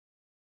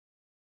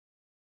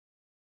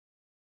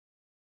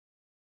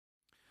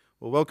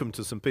Well, welcome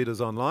to St. Peter's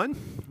Online.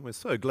 We're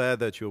so glad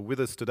that you're with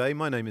us today.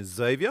 My name is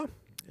Xavier,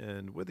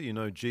 and whether you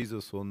know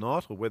Jesus or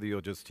not, or whether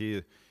you're just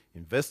here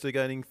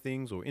investigating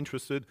things or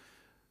interested,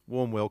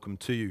 warm welcome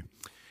to you.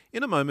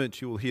 In a moment,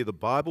 you will hear the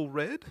Bible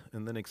read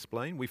and then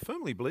explained. We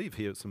firmly believe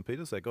here at St.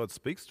 Peter's that God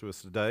speaks to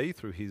us today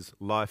through his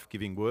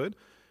life-giving word.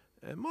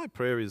 And my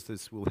prayer is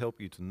this will help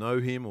you to know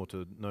him or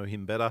to know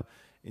him better.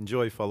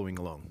 Enjoy following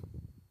along.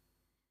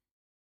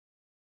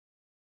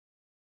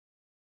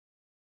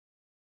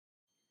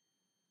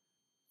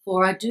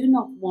 For I do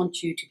not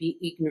want you to be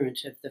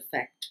ignorant of the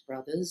fact,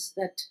 brothers,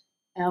 that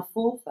our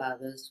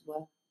forefathers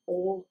were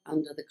all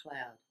under the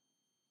cloud,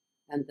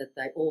 and that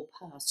they all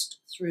passed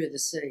through the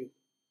sea.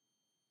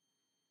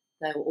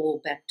 They were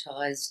all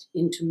baptized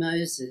into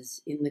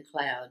Moses in the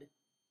cloud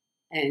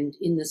and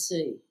in the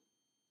sea.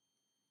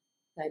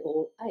 They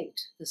all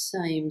ate the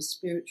same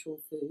spiritual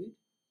food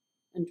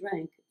and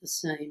drank the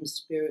same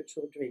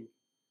spiritual drink,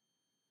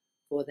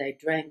 for they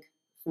drank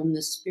from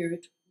the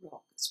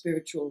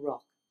spiritual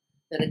rock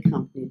that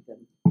accompanied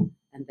them,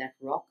 and that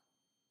rock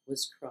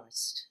was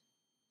Christ.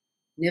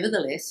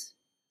 Nevertheless,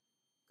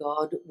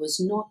 God was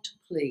not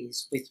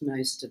pleased with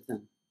most of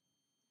them.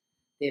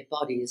 Their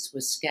bodies were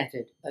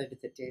scattered over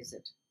the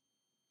desert.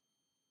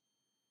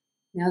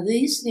 Now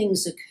these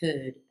things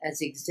occurred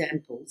as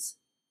examples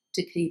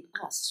to keep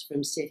us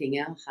from setting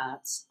our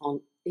hearts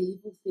on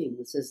evil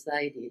things as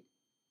they did.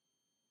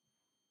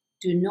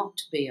 Do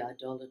not be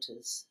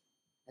idolaters,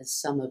 as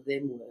some of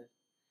them were,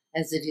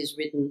 as it is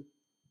written,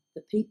 the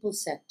people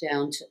sat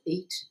down to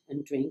eat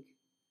and drink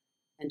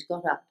and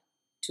got up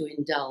to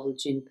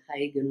indulge in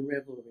pagan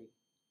revelry.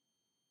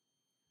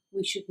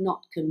 We should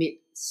not commit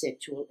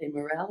sexual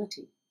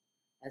immorality,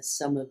 as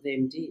some of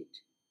them did.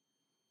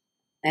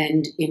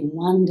 And in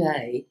one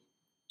day,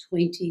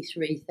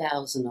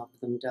 23,000 of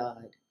them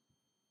died.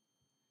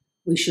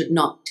 We should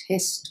not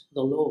test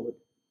the Lord,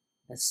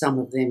 as some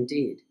of them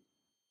did,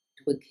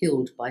 were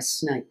killed by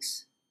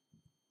snakes.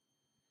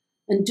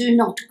 And do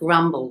not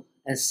grumble,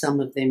 as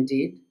some of them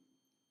did,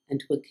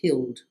 and were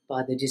killed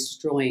by the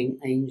destroying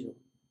angel.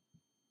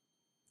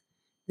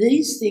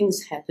 These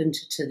things happened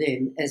to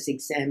them as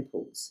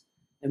examples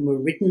and were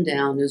written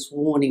down as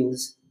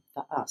warnings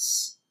for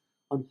us,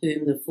 on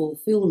whom the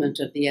fulfillment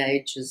of the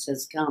ages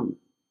has come.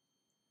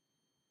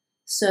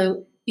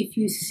 So if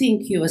you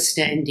think you are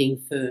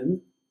standing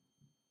firm,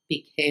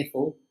 be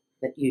careful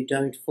that you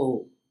don't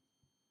fall.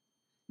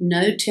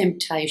 No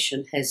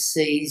temptation has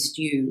seized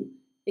you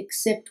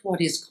except what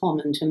is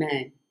common to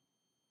man.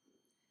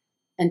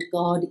 And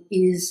God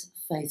is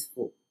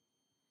faithful.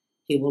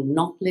 He will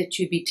not let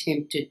you be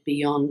tempted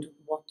beyond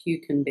what you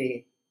can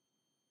bear.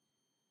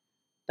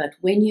 But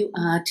when you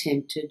are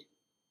tempted,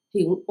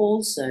 he will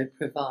also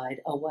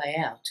provide a way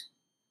out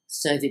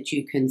so that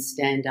you can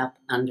stand up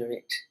under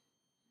it.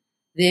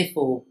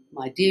 Therefore,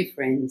 my dear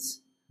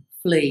friends,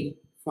 flee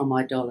from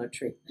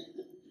idolatry.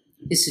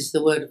 This is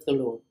the word of the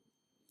Lord.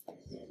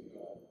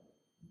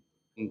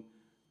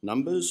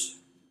 Numbers,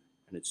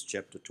 and it's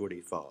chapter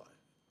 25.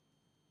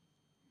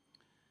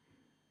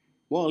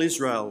 While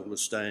Israel was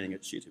staying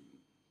at Shittim,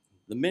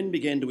 the men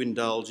began to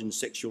indulge in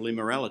sexual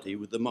immorality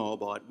with the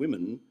Moabite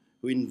women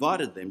who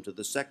invited them to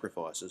the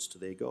sacrifices to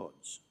their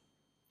gods.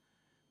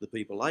 The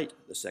people ate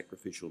the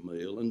sacrificial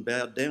meal and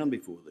bowed down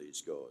before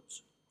these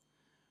gods.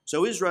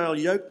 So Israel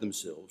yoked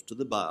themselves to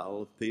the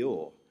Baal of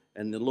Peor,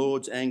 and the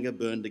Lord's anger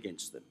burned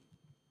against them.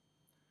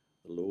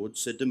 The Lord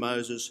said to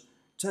Moses,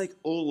 "Take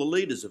all the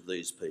leaders of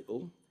these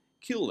people,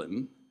 kill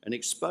them, and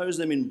expose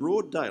them in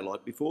broad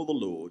daylight before the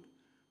Lord,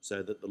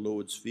 so that the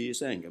Lord's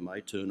fierce anger may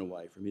turn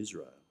away from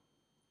Israel."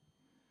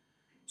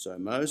 So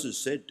Moses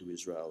said to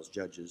Israel's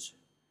judges,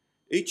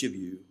 "Each of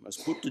you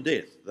must put to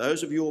death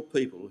those of your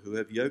people who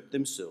have yoked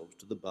themselves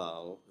to the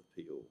Baal of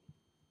Peor."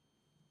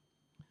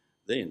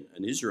 Then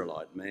an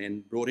Israelite man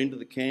brought into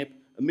the camp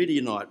a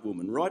Midianite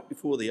woman right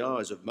before the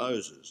eyes of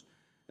Moses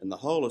and the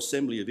whole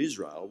assembly of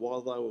Israel while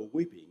they were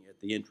weeping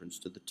at the entrance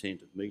to the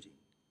tent of meeting.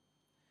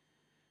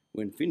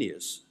 When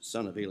Phinehas,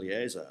 son of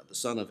Eleazar, the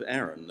son of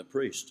Aaron the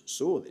priest,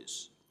 saw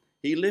this,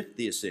 he left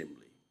the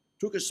assembly,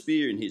 took a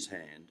spear in his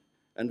hand,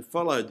 and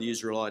followed the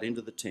Israelite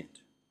into the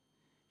tent.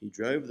 He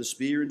drove the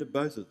spear into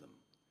both of them,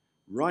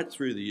 right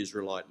through the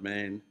Israelite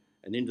man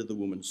and into the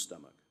woman's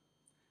stomach.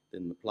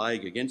 Then the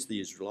plague against the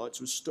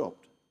Israelites was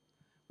stopped,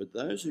 but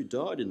those who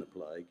died in the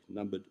plague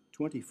numbered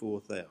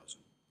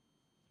 24,000.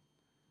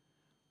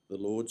 The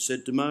Lord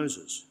said to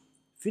Moses,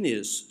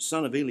 "Phinehas,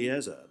 son of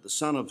Eleazar, the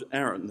son of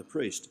Aaron the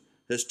priest,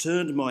 has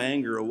turned my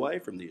anger away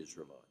from the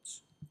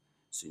Israelites.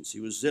 Since he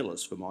was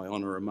zealous for my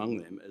honour among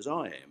them, as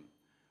I am,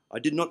 I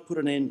did not put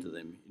an end to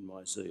them in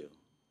my zeal.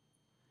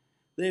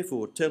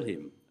 Therefore tell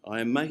him,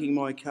 I am making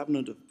my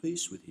covenant of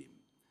peace with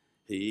him.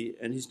 He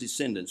and his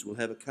descendants will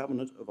have a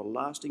covenant of a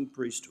lasting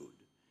priesthood,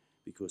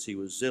 because he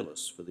was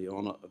zealous for the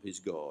honour of his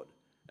God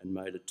and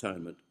made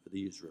atonement for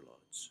the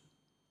Israelites."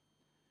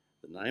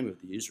 The name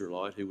of the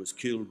Israelite who was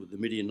killed with the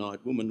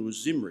Midianite woman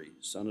was Zimri,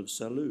 son of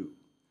Salu,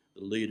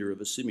 the leader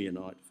of a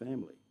Simeonite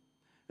family.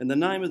 And the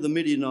name of the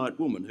Midianite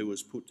woman who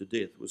was put to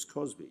death was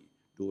Cosbi,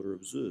 daughter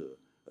of Zur,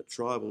 a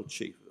tribal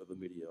chief of a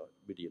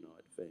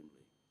Midianite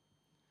family.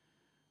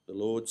 The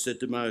Lord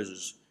said to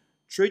Moses,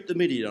 "Treat the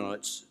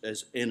Midianites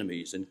as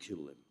enemies and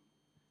kill them.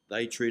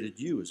 They treated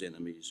you as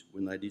enemies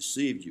when they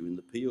deceived you in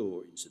the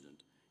Peor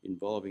incident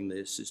involving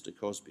their sister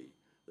Cosbi,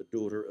 the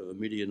daughter of a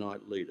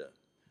Midianite leader,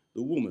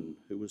 the woman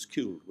who was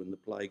killed when the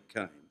plague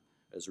came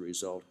as a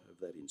result of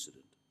that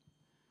incident."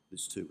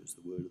 This too is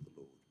the word of the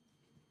Lord.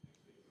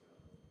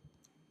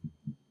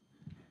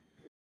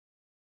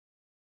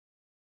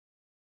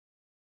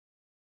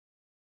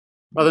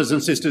 Brothers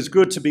and sisters,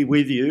 good to be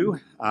with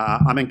you.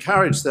 I'm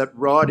encouraged that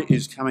Rod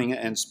is coming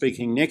and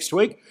speaking next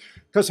week,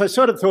 because I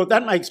sort of thought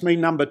that makes me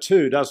number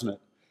 2, doesn't it?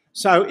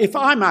 So if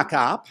I muck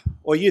up,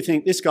 or you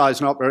think this guy's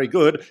not very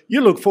good,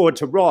 you look forward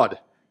to Rod.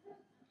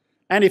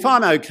 And if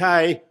I'm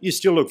okay, you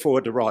still look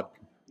forward to Rod.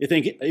 You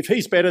think if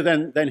he's better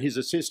than his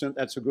assistant,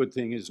 that's a good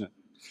thing, isn't it?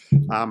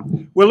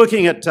 We're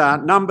looking at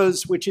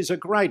Numbers, which is a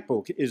great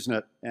book, isn't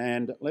it?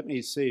 And let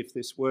me see if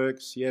this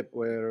works. Yep,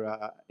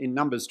 we're in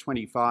Numbers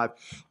 25.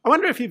 I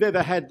wonder if you've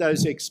ever had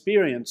those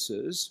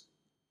experiences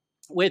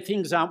where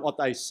things aren't what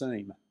they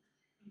seem.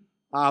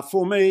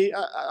 For me,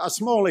 a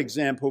small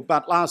example,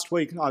 but last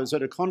week I was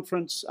at a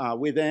conference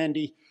with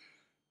Andy,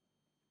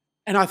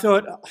 and I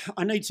thought,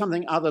 I need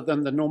something other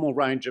than the normal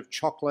range of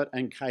chocolate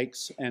and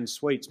cakes and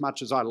sweets,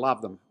 much as I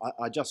love them.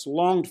 I just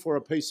longed for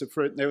a piece of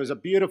fruit. There was a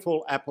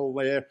beautiful apple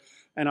there,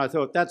 and I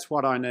thought, that's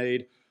what I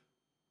need.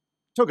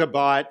 Took a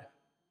bite,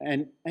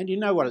 and you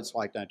know what it's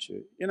like, don't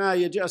you? You know,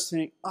 you just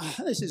think, oh,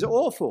 this is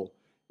awful.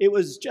 It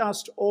was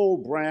just all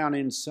brown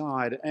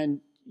inside, and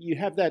you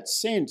have that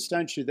sense,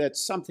 don't you, that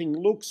something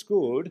looks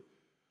good,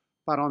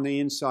 but on the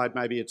inside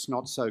maybe it's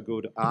not so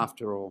good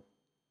after all.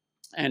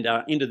 And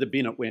into the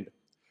bin it went.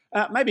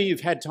 Maybe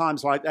you've had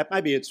times like that.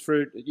 Maybe it's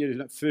fruit,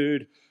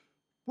 food.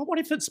 But what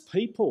if it's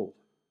people?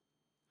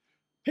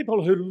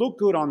 People who look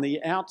good on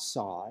the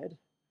outside,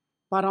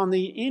 but on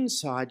the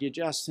inside you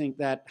just think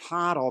that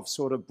heart of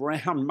sort of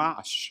brown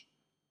mush,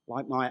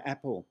 like my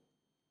apple.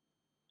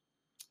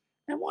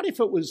 And what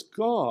if it was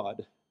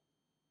God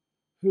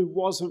who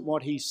wasn't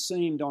what he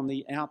seemed on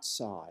the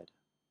outside?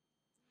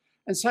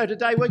 And so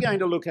today we're going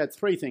to look at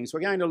 3 things.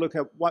 We're going to look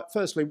at,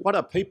 firstly, what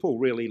are people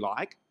really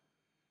like?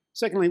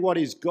 Secondly, what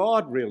is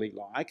God really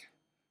like?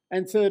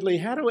 And thirdly,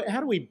 how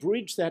do we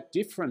bridge that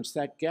difference,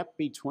 that gap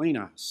between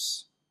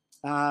us?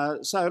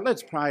 So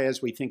let's pray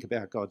as we think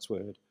about God's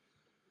word.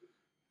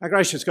 Our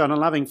gracious God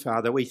and loving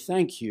Father, we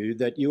thank you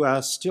that you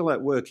are still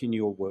at work in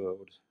your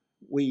world.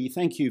 We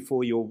thank you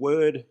for your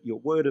word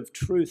of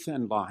truth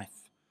and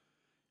life.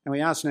 And we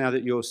ask now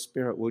that your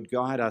Spirit would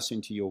guide us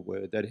into your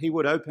word, that he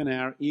would open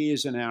our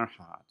ears and our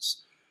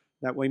hearts,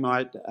 that we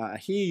might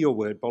hear your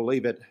word,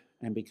 believe it,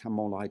 and become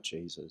more like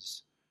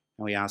Jesus.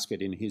 And we ask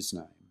it in his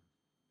name.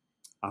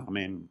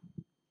 Amen.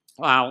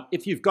 Well,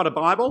 if you've got a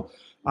Bible,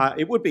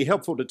 it would be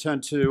helpful to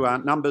turn to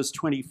Numbers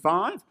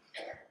 25.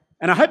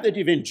 And I hope that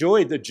you've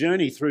enjoyed the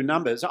journey through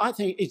Numbers. I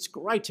think it's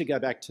great to go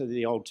back to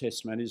the Old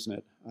Testament, isn't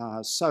it?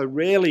 So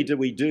rarely do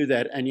we do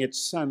that, and yet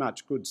so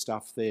much good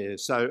stuff there.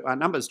 So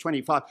Numbers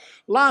 25.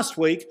 Last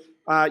week,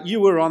 you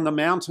were on the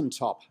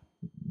mountaintop.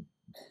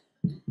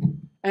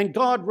 And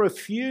God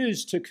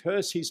refused to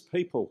curse his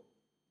people,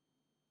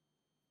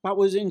 but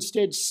was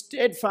instead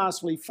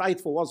steadfastly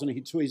faithful, wasn't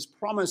he, to his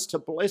promise to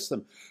bless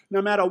them.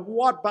 No matter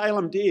what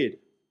Balaam did,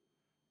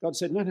 God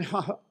said, no,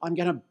 I'm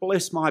going to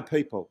bless my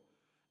people.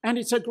 And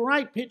it's a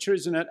great picture,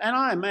 isn't it? And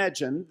I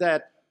imagine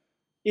that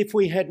if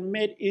we had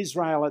met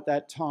Israel at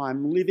that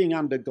time living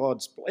under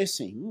God's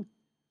blessing,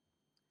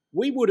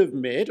 we would have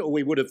met, or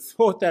we would have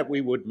thought that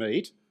we would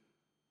meet,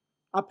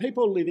 a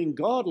people living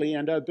godly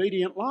and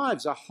obedient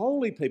lives, a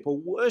holy people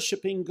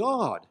worshipping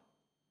God.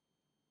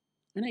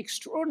 An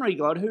extraordinary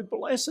God who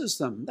blesses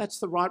them. That's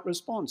the right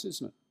response,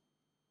 isn't it?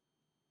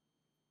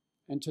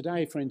 And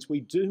today, friends,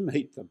 we do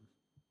meet them.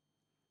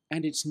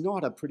 And it's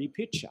not a pretty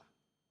picture.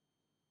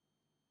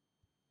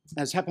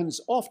 As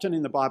happens often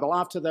in the Bible,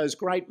 after those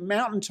great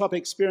mountaintop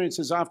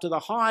experiences, after the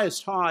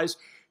highest highs,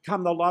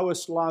 come the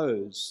lowest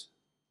lows.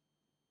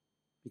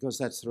 Because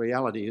that's the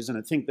reality, isn't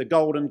it? Think the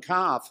golden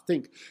calf.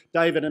 Think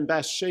David and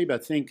Bathsheba.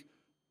 Think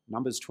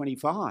Numbers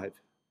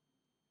 25.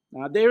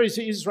 Now, there is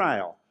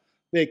Israel.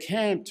 They're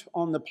camped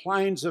on the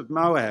plains of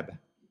Moab,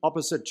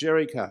 opposite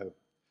Jericho.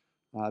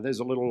 There's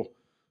a little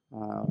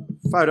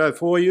photo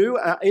for you.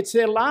 It's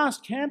their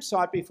last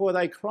campsite before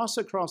they cross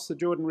across the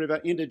Jordan River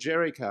into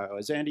Jericho.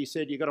 As Andy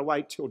said, you've got to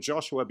wait till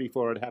Joshua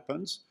before it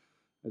happens.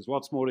 There's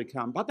lots more to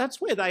come. But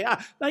that's where they are.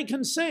 They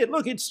can see it.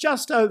 Look, it's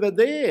just over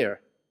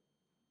there.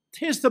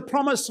 Here's the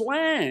promised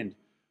land,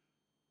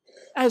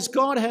 as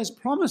God has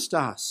promised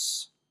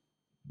us.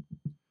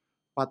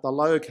 But the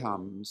low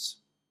comes.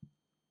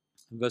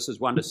 Verses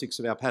 1 to 6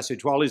 of our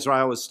passage. While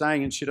Israel was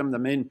staying in Shittim, the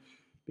men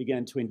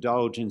began to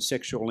indulge in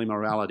sexual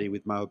immorality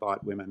with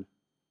Moabite women,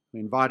 who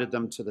invited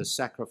them to the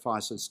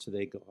sacrifices to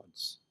their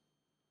gods.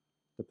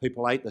 The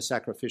people ate the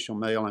sacrificial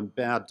meal and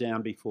bowed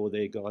down before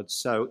their gods.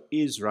 So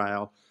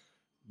Israel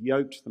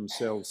yoked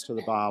themselves to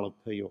the Baal of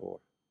Peor,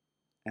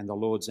 and the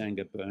Lord's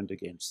anger burned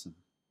against them.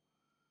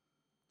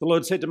 The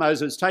Lord said to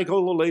Moses, "Take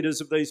all the leaders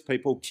of these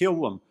people,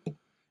 kill them,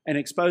 and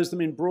expose them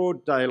in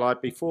broad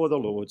daylight before the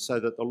Lord, so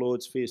that the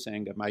Lord's fierce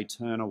anger may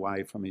turn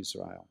away from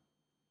Israel."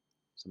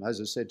 So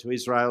Moses said to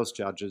Israel's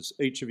judges,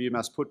 "Each of you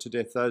must put to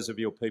death those of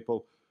your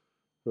people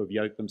who have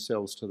yoked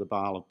themselves to the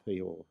Baal of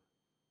Peor."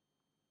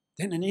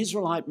 Then an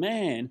Israelite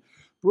man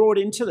brought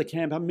into the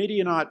camp a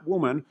Midianite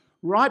woman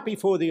right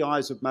before the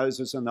eyes of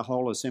Moses and the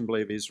whole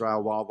assembly of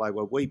Israel while they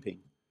were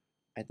weeping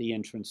at the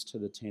entrance to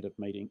the tent of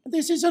meeting.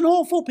 This is an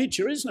awful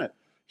picture, isn't it?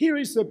 Here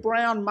is the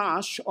brown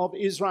mush of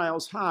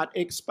Israel's heart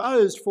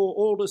exposed for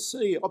all to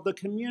see, of the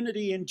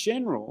community in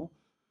general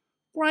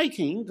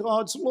breaking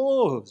God's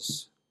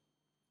laws.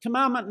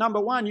 Commandment number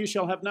 1, you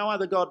shall have no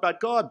other God but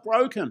God,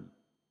 broken.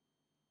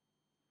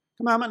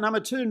 Commandment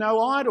number 2, no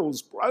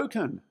idols,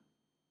 broken.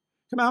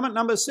 Commandment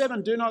number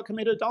 7, do not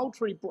commit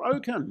adultery,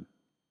 broken.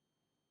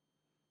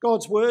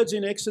 God's words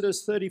in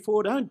Exodus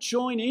 34, don't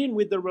join in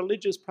with the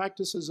religious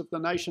practices of the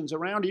nations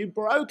around you,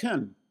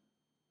 broken.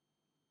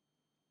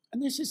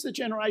 And this is the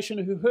generation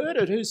who heard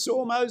it, who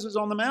saw Moses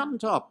on the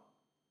mountaintop.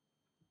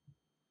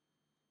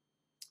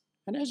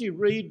 And as you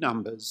read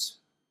Numbers,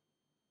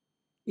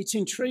 it's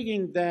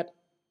intriguing that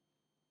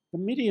the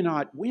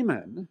Midianite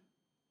women,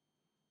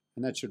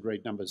 and that should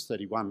read Numbers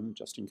 31,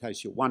 just in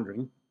case you're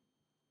wondering,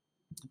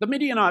 the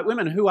Midianite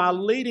women who are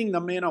leading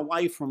the men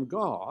away from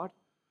God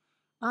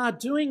are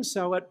doing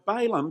so at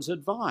Balaam's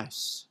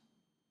advice.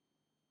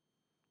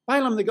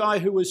 Balaam, the guy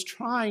who was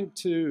trying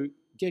to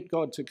get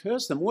God to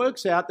curse them,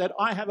 works out that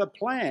I have a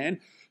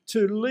plan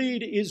to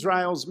lead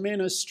Israel's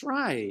men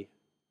astray,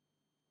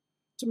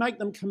 to make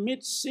them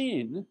commit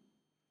sin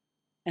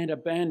and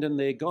abandon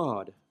their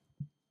God.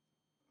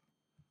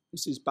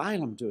 This is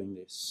Balaam doing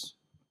this.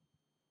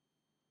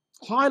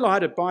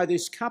 Highlighted by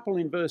this couple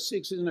in verse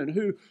 6, isn't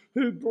it?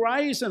 Who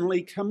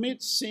brazenly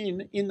commits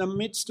sin in the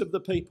midst of the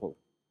people,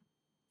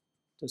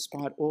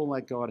 despite all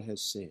that God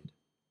has said.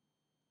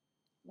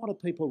 What are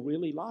people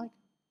really like?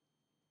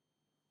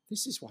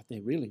 This is what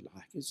they're really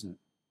like, isn't it?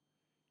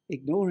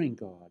 Ignoring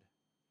God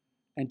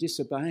and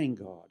disobeying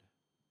God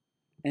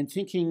and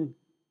thinking,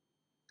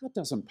 God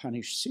doesn't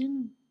punish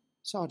sin,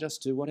 so I'll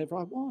just do whatever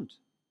I want.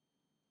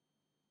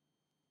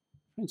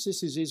 Friends,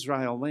 this is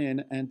Israel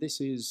then, and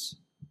this is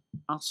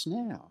us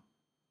now.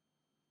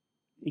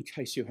 In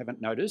case you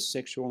haven't noticed,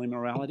 sexual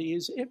immorality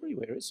is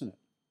everywhere, isn't it?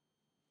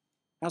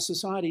 Our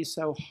society is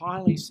so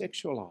highly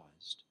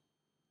sexualised.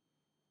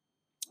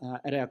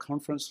 At our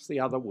conference the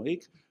other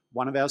week,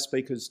 one of our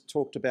speakers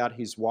talked about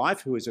his wife,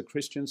 who is a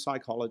Christian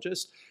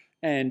psychologist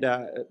and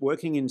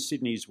working in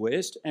Sydney's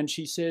West, and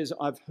she says,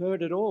 I've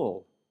heard it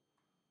all.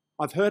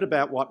 I've heard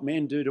about what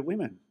men do to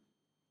women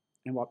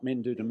and what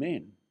men do to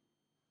men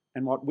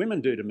and what women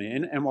do to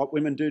men and what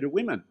women do to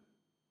women.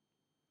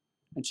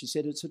 And she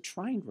said, it's a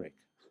train wreck.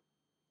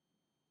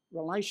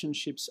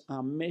 Relationships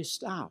are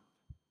messed up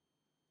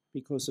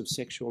because of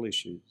sexual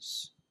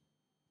issues.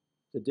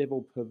 The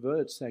devil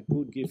perverts that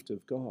good gift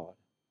of God,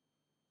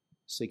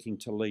 seeking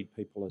to lead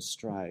people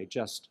astray,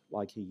 just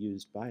like he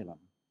used Balaam.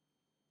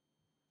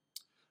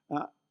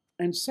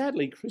 And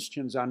sadly,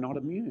 Christians are not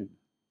immune.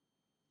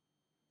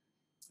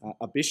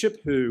 A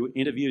bishop who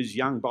interviews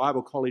young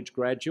Bible college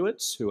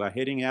graduates who are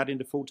heading out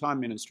into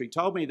full-time ministry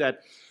told me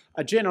that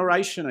a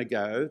generation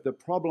ago, the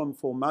problem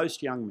for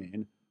most young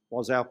men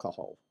was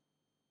alcohol.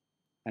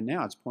 And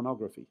now it's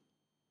pornography.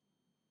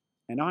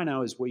 And I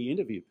know as we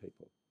interview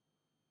people,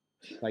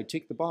 they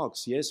tick the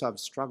box, yes, I've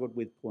struggled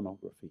with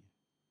pornography.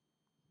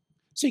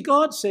 See,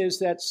 God says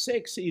that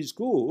sex is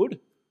good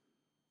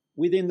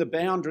within the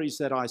boundaries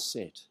that I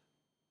set.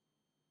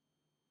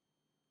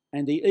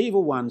 And the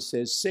evil one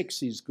says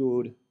sex is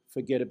good,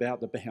 forget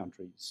about the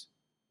boundaries.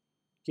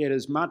 Get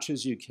as much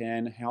as you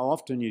can, how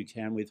often you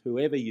can, with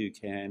whoever you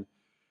can,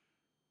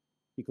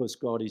 because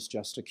God is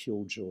just a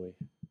killjoy.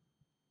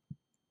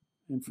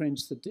 And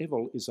friends, the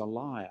devil is a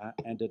liar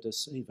and a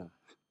deceiver.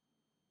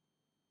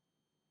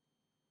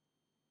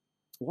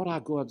 What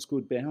are God's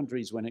good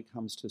boundaries when it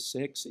comes to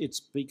sex? It's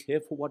be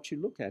careful what you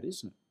look at,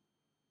 isn't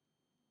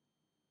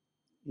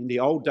it? In the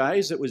old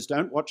days, it was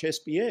don't watch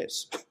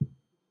SBS.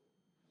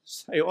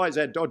 Say, oh, is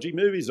that dodgy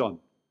movies on?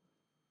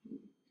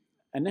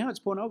 And now it's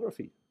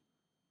pornography,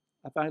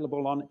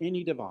 available on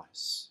any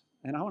device.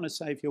 And I want to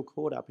say, if you're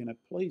caught up in it,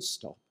 please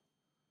stop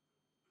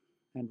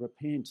and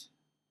repent.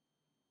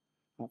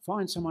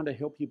 Find someone to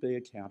help you be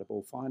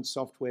accountable. Find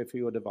software for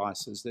your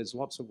devices. There's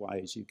lots of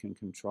ways you can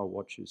control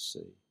what you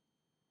see.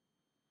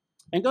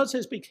 And God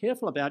says, be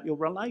careful about your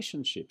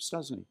relationships,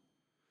 doesn't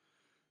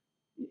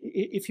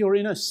he? If you're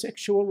in a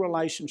sexual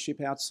relationship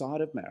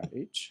outside of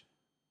marriage,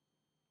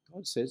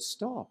 God says,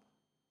 stop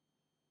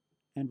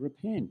and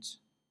repent.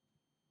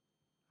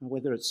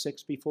 Whether it's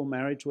sex before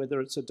marriage, whether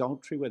it's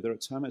adultery, whether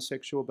it's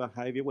homosexual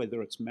behaviour,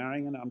 whether it's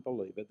marrying an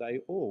unbeliever, they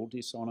all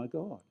dishonour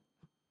God.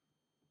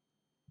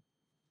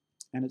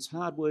 And it's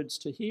hard words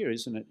to hear,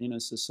 isn't it, in a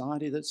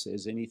society that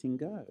says anything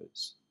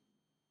goes.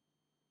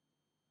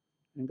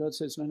 And God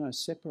says, no,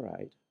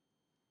 separate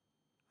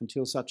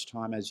until such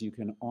time as you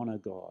can honour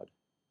God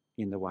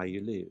in the way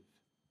you live.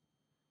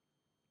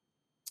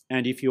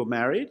 And if you're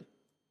married,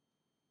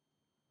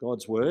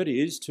 God's word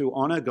is to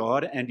honour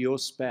God and your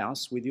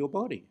spouse with your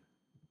body,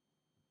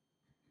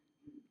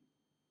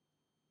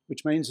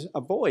 which means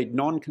avoid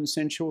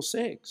non-consensual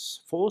sex,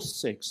 forced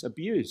sex,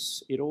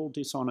 abuse. It all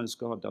dishonours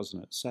God, doesn't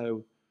it?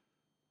 So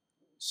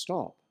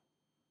stop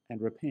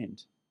and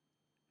repent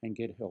and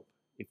get help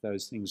if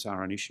those things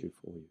are an issue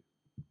for you.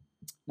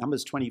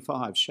 Numbers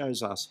 25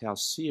 shows us how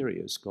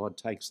serious God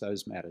takes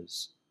those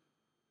matters.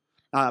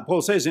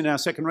 Paul says in our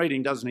second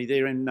reading, doesn't he,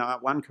 there in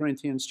 1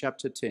 Corinthians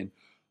chapter 10,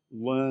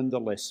 learn the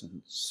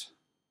lessons.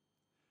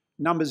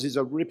 Numbers is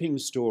a ripping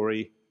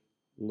story.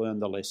 Learn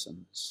the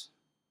lessons.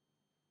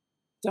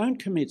 Don't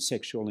commit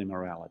sexual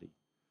immorality.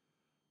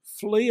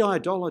 Flee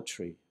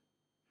idolatry.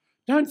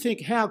 Don't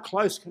think, how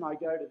close can I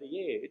go to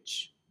the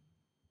edge?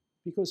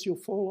 Because you'll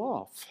fall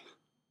off.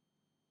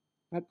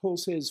 But Paul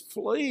says,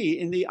 flee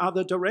in the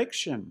other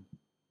direction.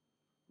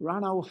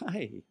 Run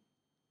away.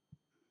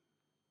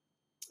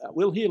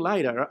 We'll hear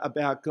later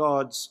about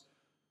God's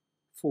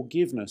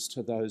forgiveness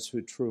to those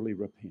who truly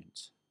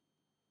repent.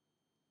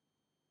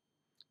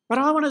 But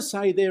I want to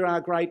say there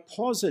are great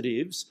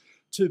positives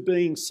to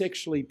being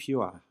sexually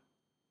pure.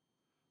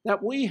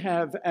 That we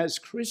have, as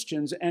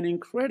Christians, an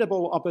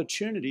incredible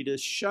opportunity to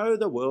show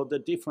the world the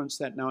difference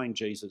that knowing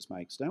Jesus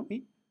makes, don't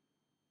we?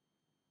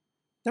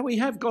 That we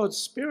have God's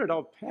Spirit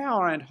of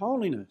power and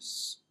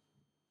holiness.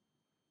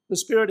 The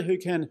Spirit who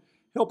can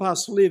help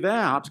us live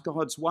out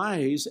God's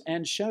ways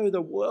and show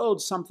the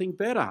world something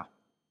better.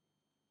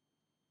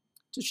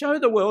 To show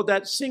the world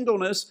that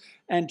singleness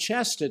and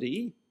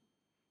chastity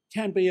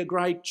can be a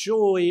great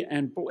joy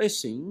and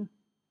blessing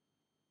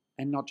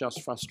and not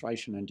just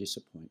frustration and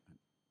disappointment.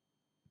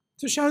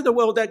 To show the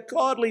world that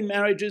godly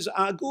marriages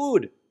are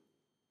good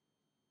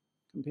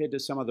compared to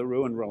some of the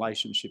ruined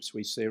relationships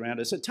we see around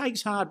us. It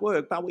takes hard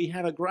work, but we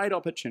have a great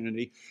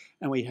opportunity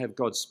and we have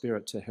God's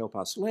Spirit to help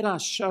us. Let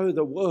us show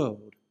the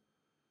world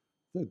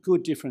the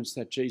good difference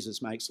that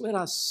Jesus makes. Let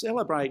us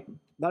celebrate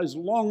those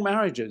long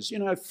marriages,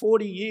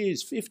 40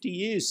 years, 50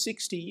 years,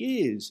 60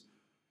 years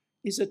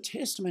is a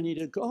testimony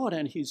to God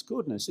and his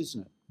goodness,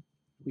 isn't it?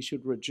 We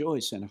should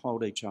rejoice and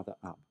hold each other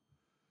up.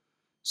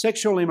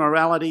 Sexual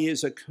immorality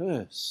is a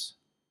curse,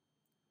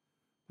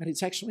 but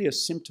it's actually a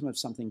symptom of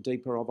something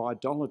deeper, of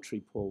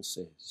idolatry, Paul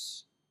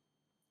says.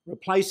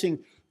 Replacing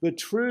the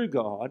true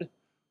God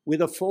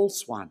with a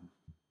false one.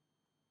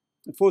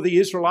 For the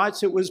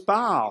Israelites, it was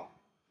Baal,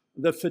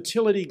 the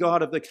fertility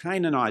god of the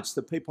Canaanites,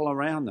 the people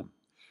around them,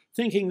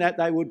 thinking that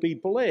they would be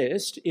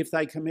blessed if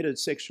they committed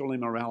sexual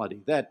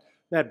immorality,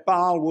 that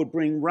Baal would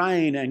bring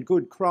rain and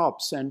good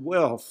crops and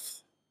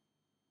wealth.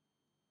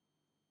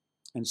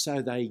 And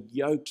so they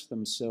yoked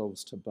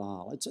themselves to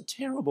Baal. It's a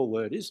terrible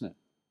word, isn't it?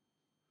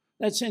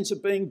 That sense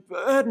of being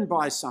burdened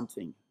by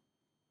something.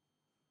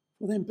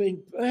 For them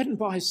being burdened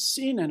by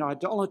sin and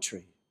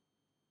idolatry.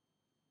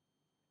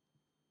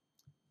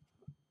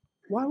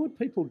 Why would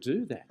people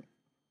do that?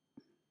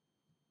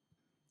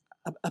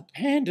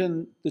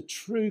 Abandon the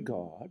true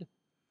God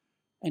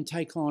and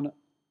take on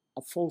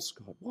a false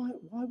God.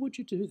 Why would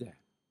you do that?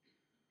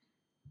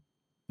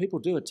 People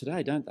do it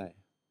today, don't they?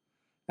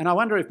 And I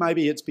wonder if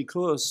maybe it's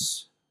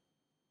because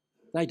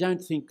they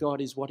don't think God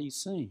is what he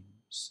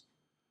seems,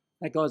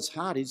 that God's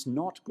heart is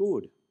not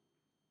good.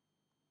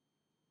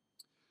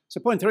 So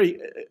point 3,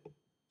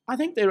 I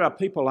think there are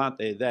people out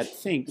there that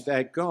think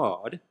that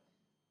God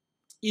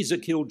is a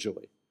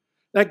killjoy,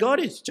 that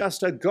God is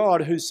just a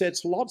God who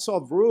sets lots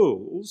of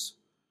rules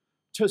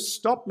to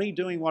stop me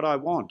doing what I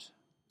want.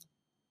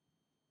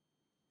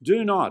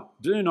 Do not,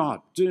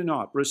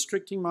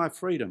 restricting my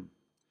freedom.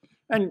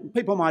 And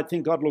people might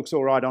think God looks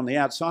all right on the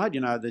outside,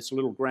 this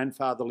little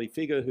grandfatherly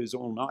figure who's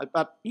all nice,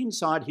 but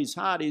inside his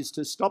heart is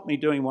to stop me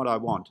doing what I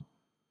want.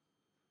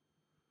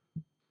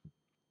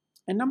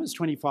 And Numbers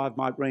 25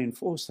 might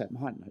reinforce that,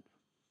 mightn't it?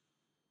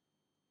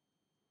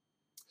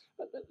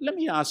 Let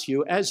me ask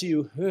you, as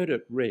you heard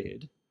it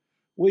read,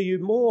 were you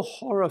more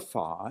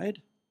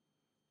horrified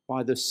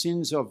by the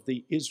sins of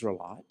the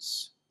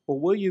Israelites, or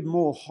were you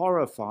more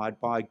horrified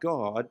by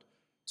God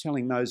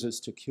telling Moses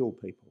to kill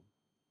people?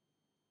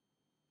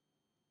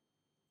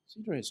 It's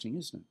interesting,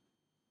 isn't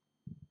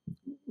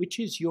it? Which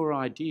is your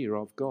idea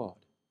of God?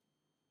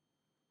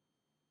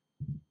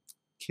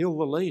 Kill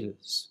the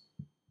leaders.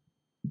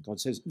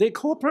 God says they're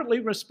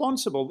corporately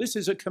responsible. This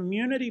is a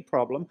community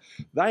problem.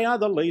 They are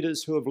the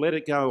leaders who have let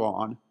it go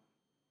on.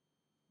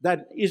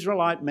 That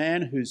Israelite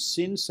man who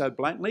sinned so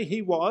blatantly,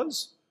 he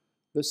was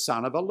the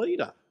son of a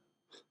leader.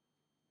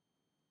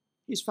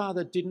 His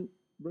father didn't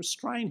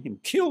restrain him.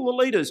 Kill the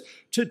leaders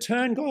to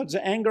turn God's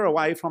anger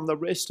away from the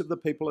rest of the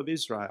people of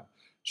Israel.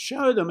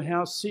 Show them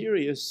how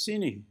serious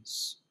sin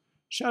is.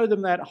 Show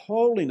them that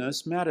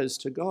holiness matters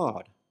to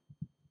God.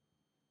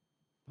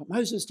 But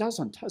Moses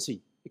doesn't, does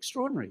he?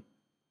 Extraordinary.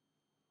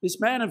 This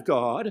man of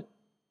God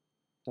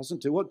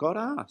doesn't do what God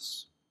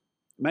asks.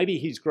 Maybe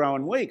he's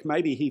growing weak.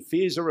 Maybe he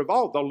fears a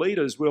revolt. The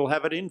leaders will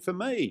have it in for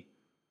me.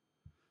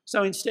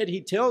 So instead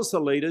he tells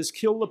the leaders,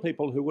 kill the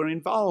people who were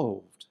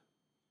involved.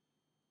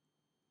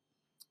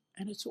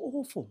 And it's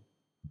awful.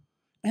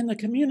 And the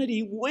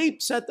community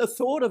weeps at the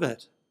thought of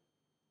it.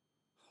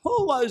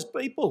 All those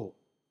people.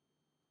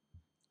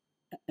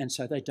 And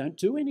so they don't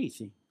do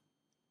anything.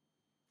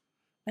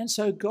 And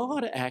so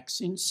God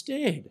acts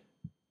instead.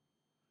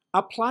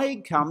 A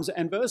plague comes,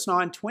 and verse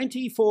 9,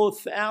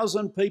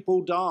 24,000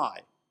 people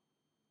die.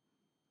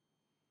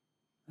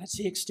 That's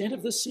the extent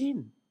of the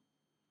sin.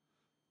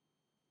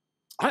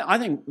 I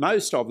think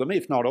most of them,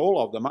 if not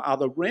all of them, are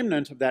the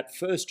remnant of that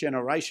first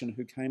generation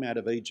who came out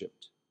of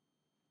Egypt,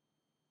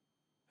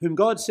 whom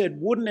God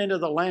said wouldn't enter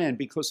the land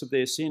because of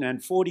their sin,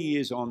 and 40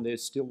 years on they're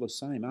still the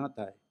same, aren't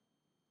they?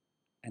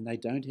 And they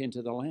don't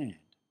enter the land.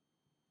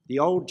 The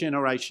old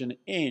generation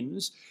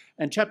ends,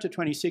 and chapter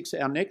 26,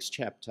 our next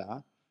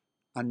chapter,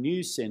 a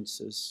new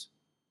census,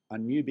 a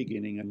new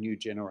beginning, a new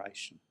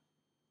generation.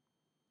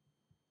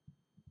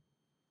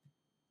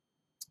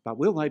 But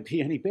will they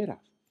be any better?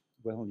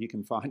 Well, you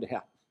can find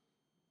out.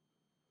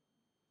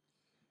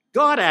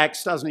 God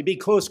acts, doesn't he?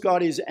 Because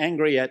God is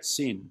angry at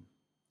sin.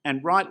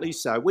 And rightly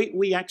so.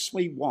 We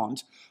actually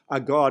want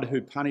a God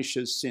who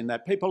punishes sin,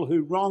 that people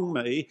who wrong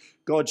me,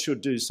 God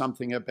should do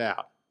something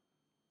about.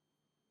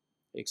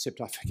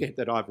 Except I forget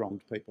that I've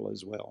wronged people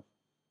as well.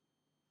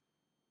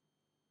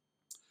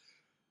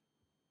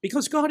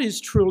 Because God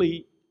is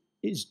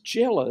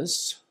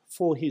jealous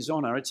for his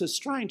honour. It's a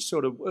strange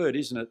sort of word,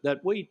 isn't it?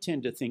 That we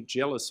tend to think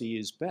jealousy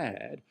is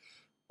bad,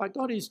 but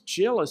God is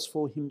jealous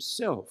for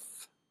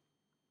himself.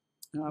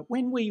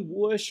 When we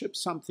worship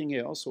something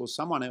else or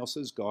someone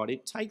else's God,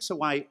 it takes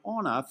away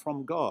honour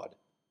from God.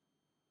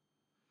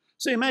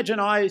 So imagine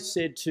I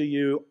said to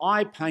you,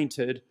 I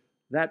painted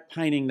that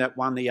painting that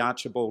won the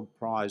Archibald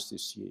Prize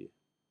this year.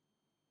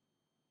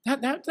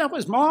 That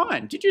was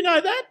mine. Did you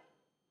know that?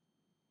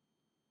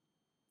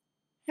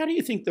 How do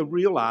you think the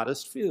real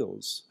artist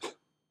feels?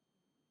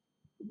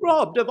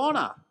 Robbed of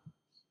honour.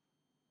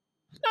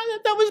 No,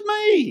 that was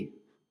me.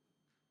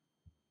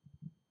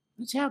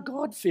 That's how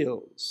God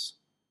feels.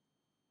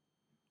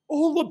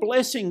 All the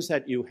blessings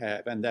that you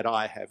have and that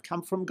I have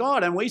come from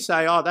God, and we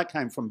say, oh, that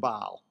came from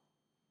Baal.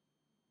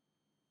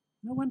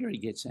 No wonder he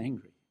gets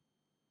angry.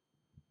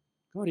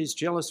 God is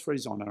jealous for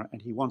his honour,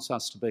 and he wants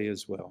us to be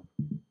as well.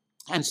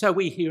 And so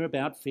we hear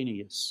about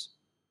Phinehas.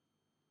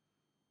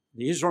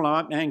 The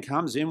Israelite man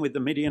comes in with the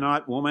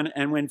Midianite woman,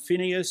 and when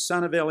Phinehas,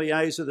 son of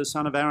Eleazar, the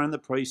son of Aaron the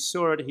priest,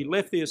 saw it, he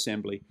left the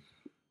assembly,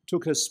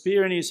 took a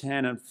spear in his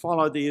hand, and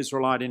followed the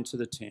Israelite into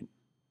the tent.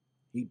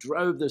 He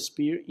drove the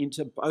spear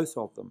into both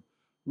of them,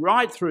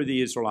 right through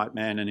the Israelite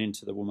man and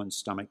into the woman's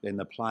stomach. Then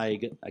the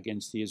plague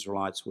against the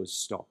Israelites was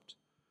stopped.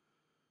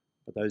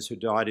 But those who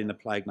died in the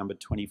plague numbered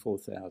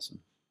 24,000.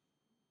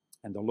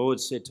 And the Lord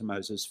said to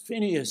Moses,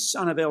 Phinehas,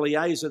 son of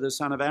Eleazar, the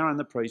son of Aaron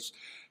the priest,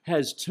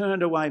 has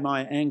turned away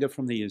my anger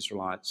from the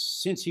Israelites.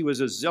 Since he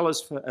was as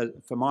zealous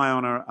for my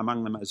honour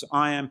among them as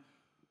I am,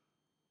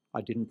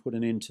 I didn't put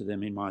an end to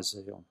them in my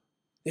zeal.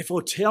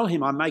 Therefore tell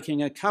him I'm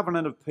making a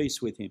covenant of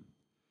peace with him.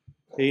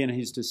 He and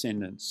his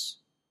descendants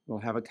will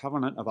have a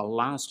covenant of a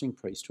lasting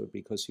priesthood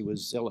because he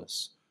was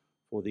zealous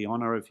for the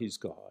honour of his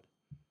God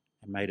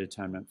and made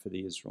atonement for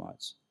the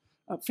Israelites.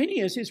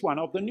 Phinehas is one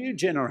of the new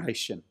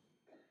generation.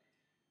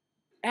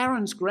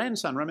 Aaron's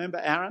grandson, remember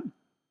Aaron?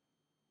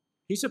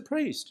 He's a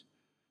priest.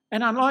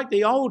 And unlike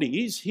the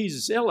oldies,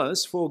 he's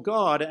zealous for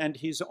God and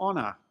his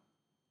honour.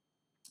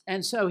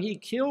 And so he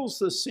kills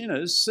the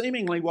sinners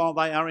seemingly while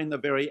they are in the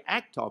very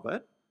act of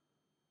it.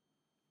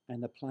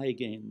 And the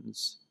plague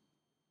ends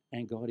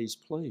and God is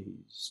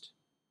pleased.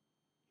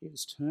 He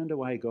has turned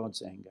away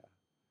God's anger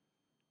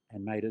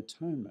and made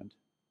atonement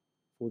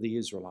for the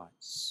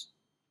Israelites.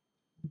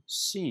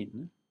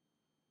 Sin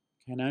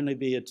can only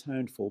be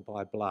atoned for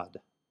by blood.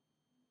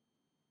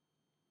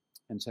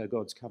 And so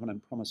God's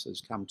covenant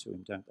promises come to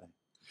him, don't they?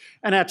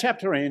 And our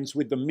chapter ends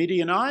with the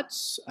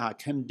Midianites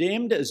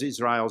condemned as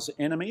Israel's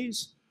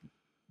enemies.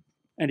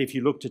 And if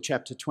you look to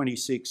chapter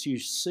 26, you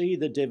see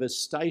the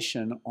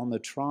devastation on the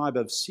tribe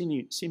of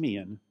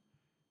Simeon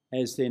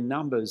as their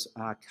numbers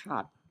are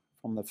cut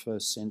from the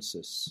first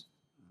census.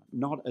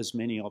 Not as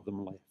many of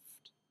them left.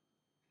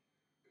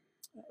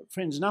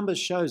 Friends, Numbers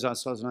shows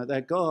us, doesn't it,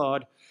 that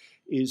God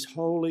is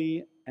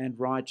holy and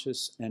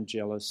righteous and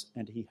jealous,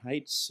 and he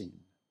hates sin.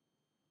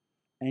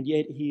 And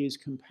yet he is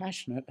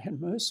compassionate and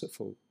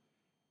merciful.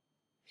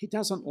 He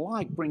doesn't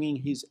like bringing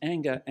his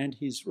anger and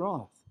his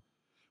wrath.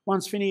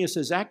 Once Phinehas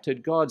has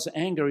acted, God's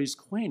anger is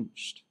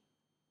quenched.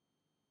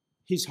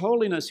 His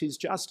holiness, his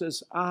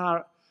justice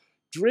are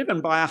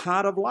driven by a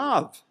heart of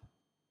love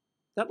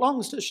that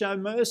longs to show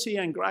mercy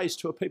and grace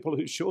to a people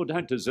who sure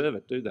don't deserve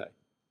it, do they?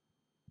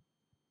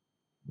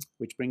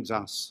 Which brings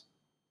us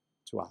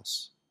to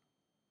us.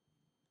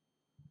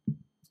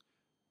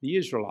 The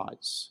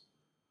Israelites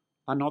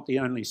are not the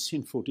only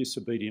sinful,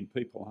 disobedient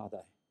people, are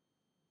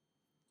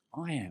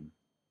they? I am.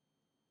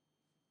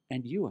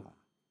 And you are.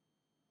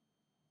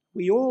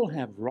 We all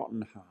have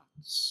rotten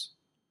hearts.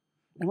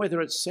 And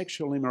whether it's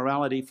sexual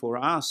immorality for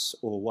us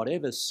or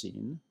whatever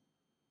sin,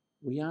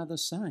 we are the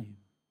same.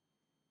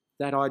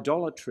 That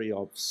idolatry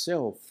of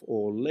self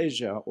or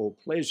leisure or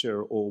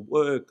pleasure or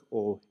work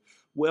or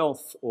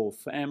wealth or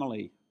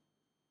family.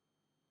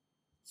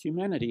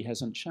 Humanity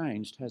hasn't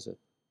changed, has it?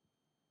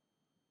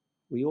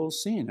 We all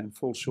sin and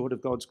fall short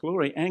of God's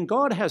glory, and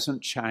God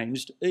hasn't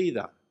changed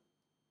either.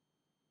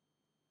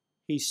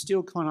 He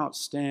still cannot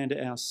stand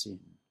our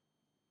sin,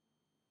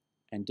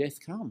 and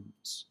death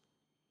comes.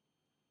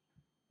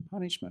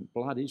 Punishment,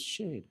 blood is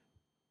shed.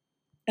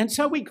 And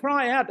so we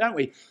cry out, don't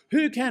we?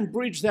 Who can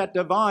bridge that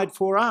divide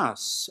for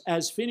us,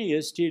 as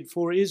Phinehas did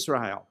for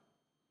Israel?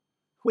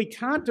 We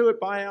can't do it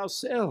by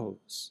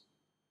ourselves,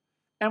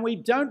 and we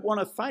don't want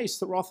to face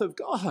the wrath of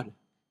God.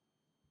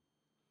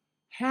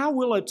 How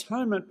will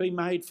atonement be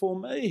made for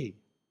me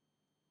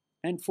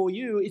and for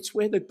you? It's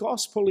where the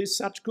gospel is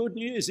such good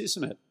news,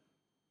 isn't it?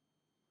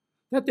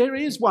 That there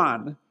is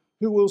one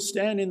who will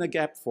stand in the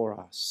gap for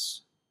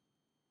us.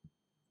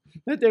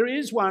 That there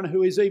is one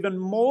who is even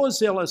more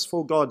zealous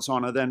for God's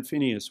honour than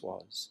Phinehas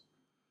was.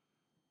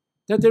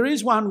 That there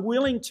is one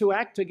willing to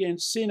act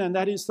against sin, and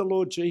that is the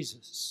Lord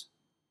Jesus,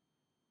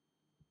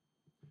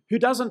 who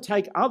doesn't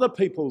take other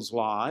people's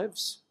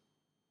lives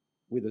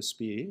with a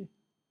spear,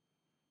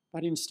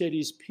 but instead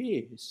is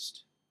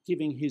pierced,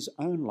 giving his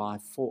own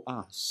life for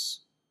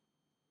us.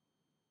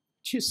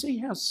 Do you see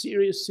how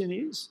serious sin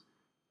is?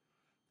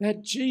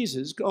 That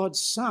Jesus,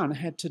 God's Son,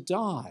 had to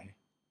die.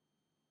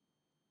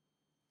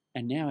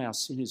 And now our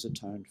sin is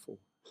atoned for.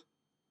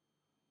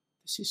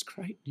 This is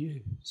great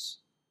news.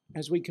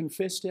 As we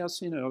confessed our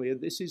sin earlier,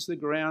 this is the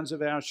grounds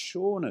of our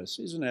sureness,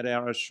 isn't it?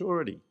 Our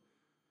assurity.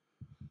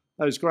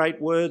 Those great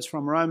words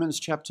from Romans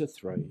chapter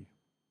 3.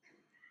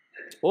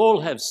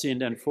 All have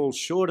sinned and fall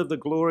short of the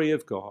glory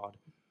of God,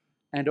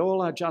 and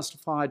all are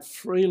justified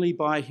freely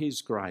by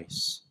his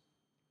grace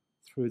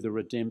through the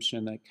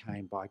redemption that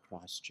came by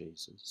Christ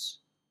Jesus.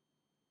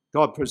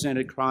 God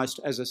presented Christ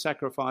as a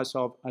sacrifice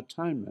of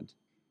atonement.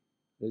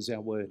 There's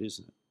our word,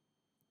 isn't it?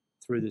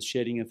 Through the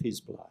shedding of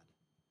his blood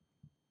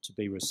to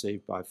be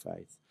received by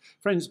faith.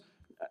 Friends,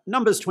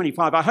 Numbers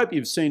 25, I hope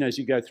you've seen as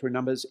you go through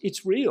Numbers,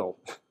 it's real.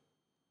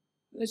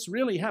 This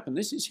really happened.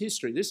 This is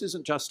history. This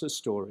isn't just a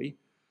story.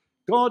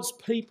 God's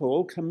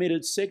people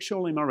committed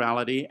sexual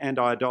immorality and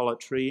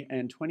idolatry,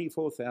 and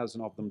 24,000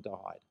 of them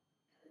died.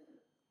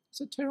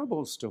 It's a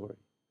terrible story.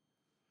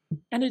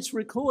 And it's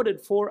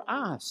recorded for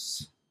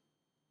us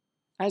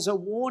as a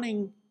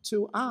warning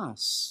to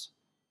us,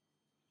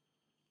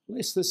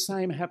 lest the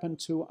same happen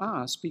to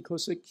us,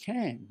 because it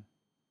can.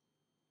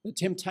 The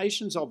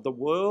temptations of the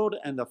world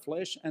and the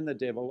flesh and the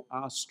devil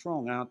are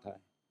strong, aren't they?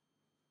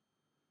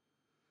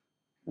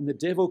 And the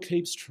devil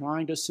keeps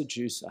trying to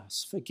seduce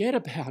us. Forget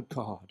about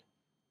God.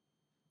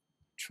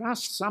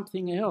 Trust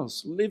something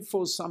else. Live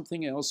for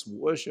something else.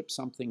 Worship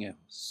something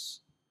else.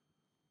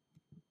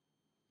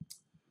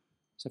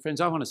 So friends,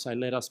 I want to say,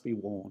 let us be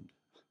warned.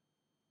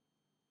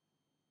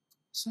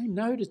 Say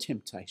no to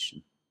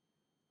temptation.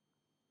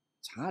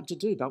 It's hard to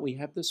do, but we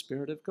have the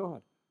Spirit of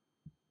God.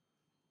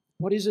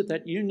 What is it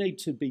that you need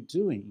to be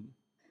doing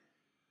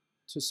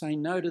to say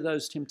no to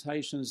those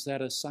temptations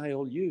that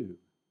assail you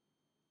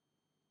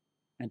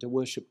and to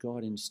worship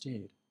God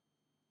instead?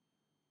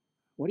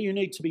 What do you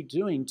need to be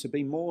doing to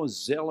be more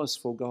zealous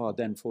for God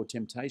than for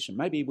temptation?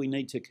 Maybe we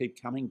need to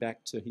keep coming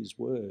back to his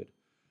word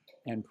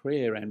and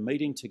prayer and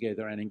meeting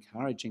together and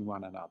encouraging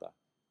one another.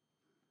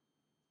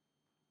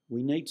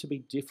 We need to be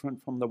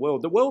different from the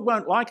world. The world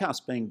won't like us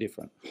being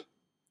different.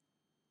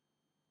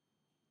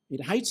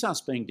 It hates us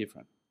being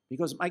different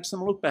because it makes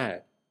them look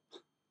bad.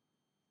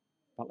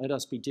 But let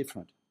us be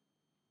different.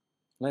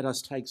 Let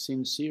us take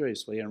sin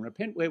seriously and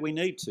repent where we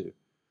need to,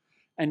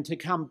 and to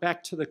come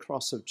back to the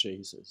cross of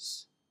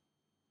Jesus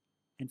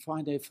and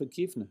find there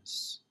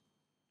forgiveness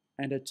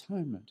and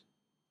atonement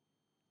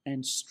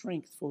and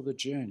strength for the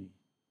journey,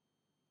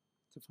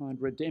 to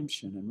find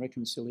redemption and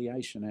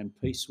reconciliation and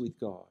peace with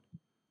God,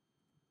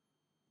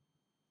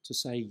 to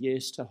say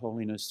yes to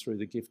holiness through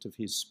the gift of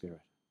his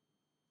Spirit.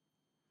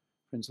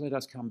 Friends, let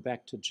us come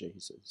back to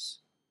Jesus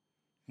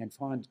and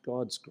find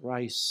God's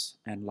grace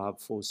and love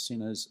for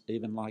sinners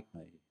even like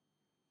me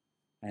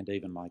and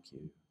even like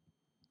you.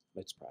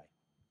 Let's pray.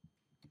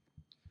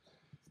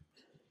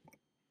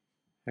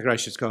 Our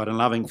gracious God and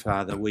loving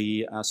Father,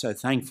 we are so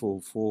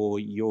thankful for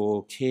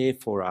your care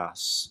for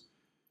us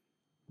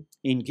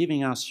in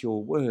giving us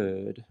your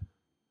word,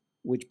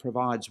 which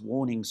provides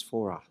warnings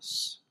for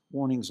us,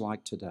 warnings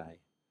like today.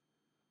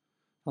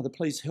 Father,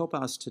 please help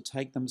us to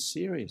take them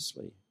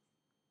seriously,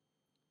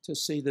 to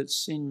see that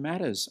sin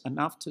matters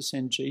enough to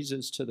send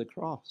Jesus to the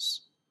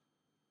cross,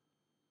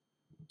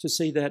 to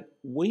see that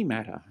we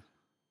matter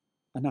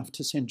enough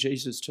to send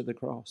Jesus to the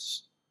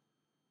cross.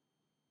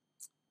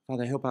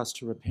 Father, help us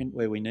to repent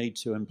where we need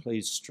to, and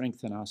please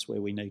strengthen us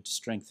where we need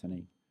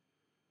strengthening,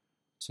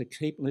 to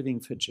keep living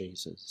for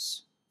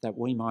Jesus, that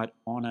we might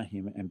honour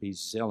him and be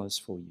zealous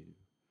for you.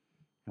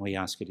 And we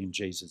ask it in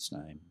Jesus'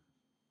 name.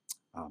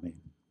 Amen.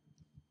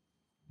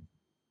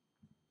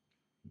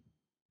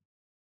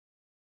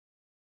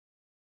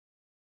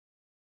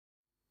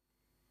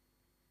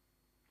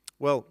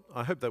 Well,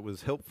 I hope that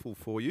was helpful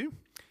for you.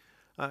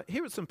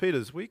 Here at St.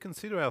 Peter's, we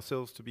consider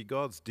ourselves to be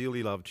God's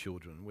dearly loved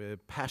children. We're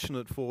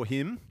passionate for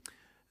him,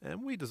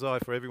 and we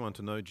desire for everyone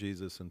to know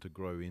Jesus and to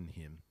grow in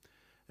him.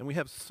 And we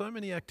have so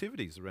many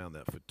activities around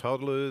that for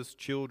toddlers,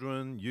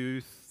 children,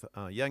 youth,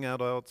 young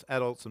adults,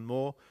 and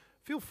more.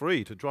 Feel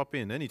free to drop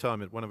in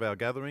anytime at one of our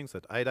gatherings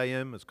at 8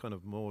 a.m. It's kind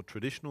of more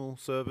traditional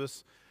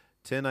service.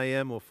 10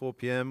 a.m. or 4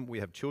 p.m. we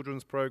have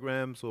children's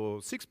programs,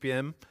 or 6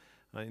 p.m.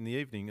 In the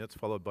evening, that's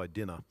followed by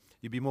dinner.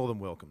 You'd be more than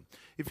welcome.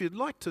 If you'd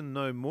like to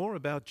know more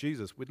about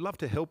Jesus, we'd love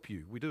to help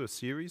you. We do a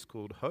series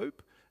called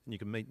Hope, and you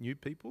can meet new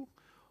people.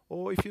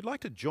 Or if you'd like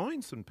to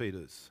join St.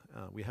 Peter's,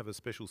 we have a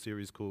special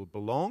series called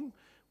Belong,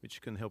 which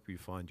can help you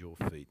find your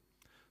feet.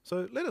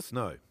 So let us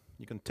know.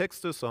 You can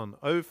text us on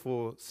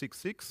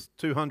 0466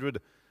 200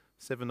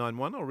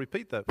 791. I'll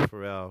repeat that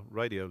for our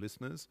radio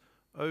listeners,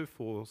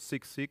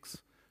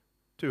 0466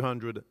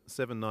 200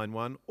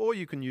 791, or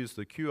you can use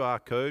the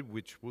QR code,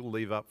 which we'll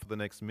leave up for the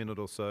next minute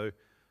or so.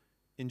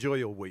 Enjoy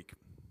your week.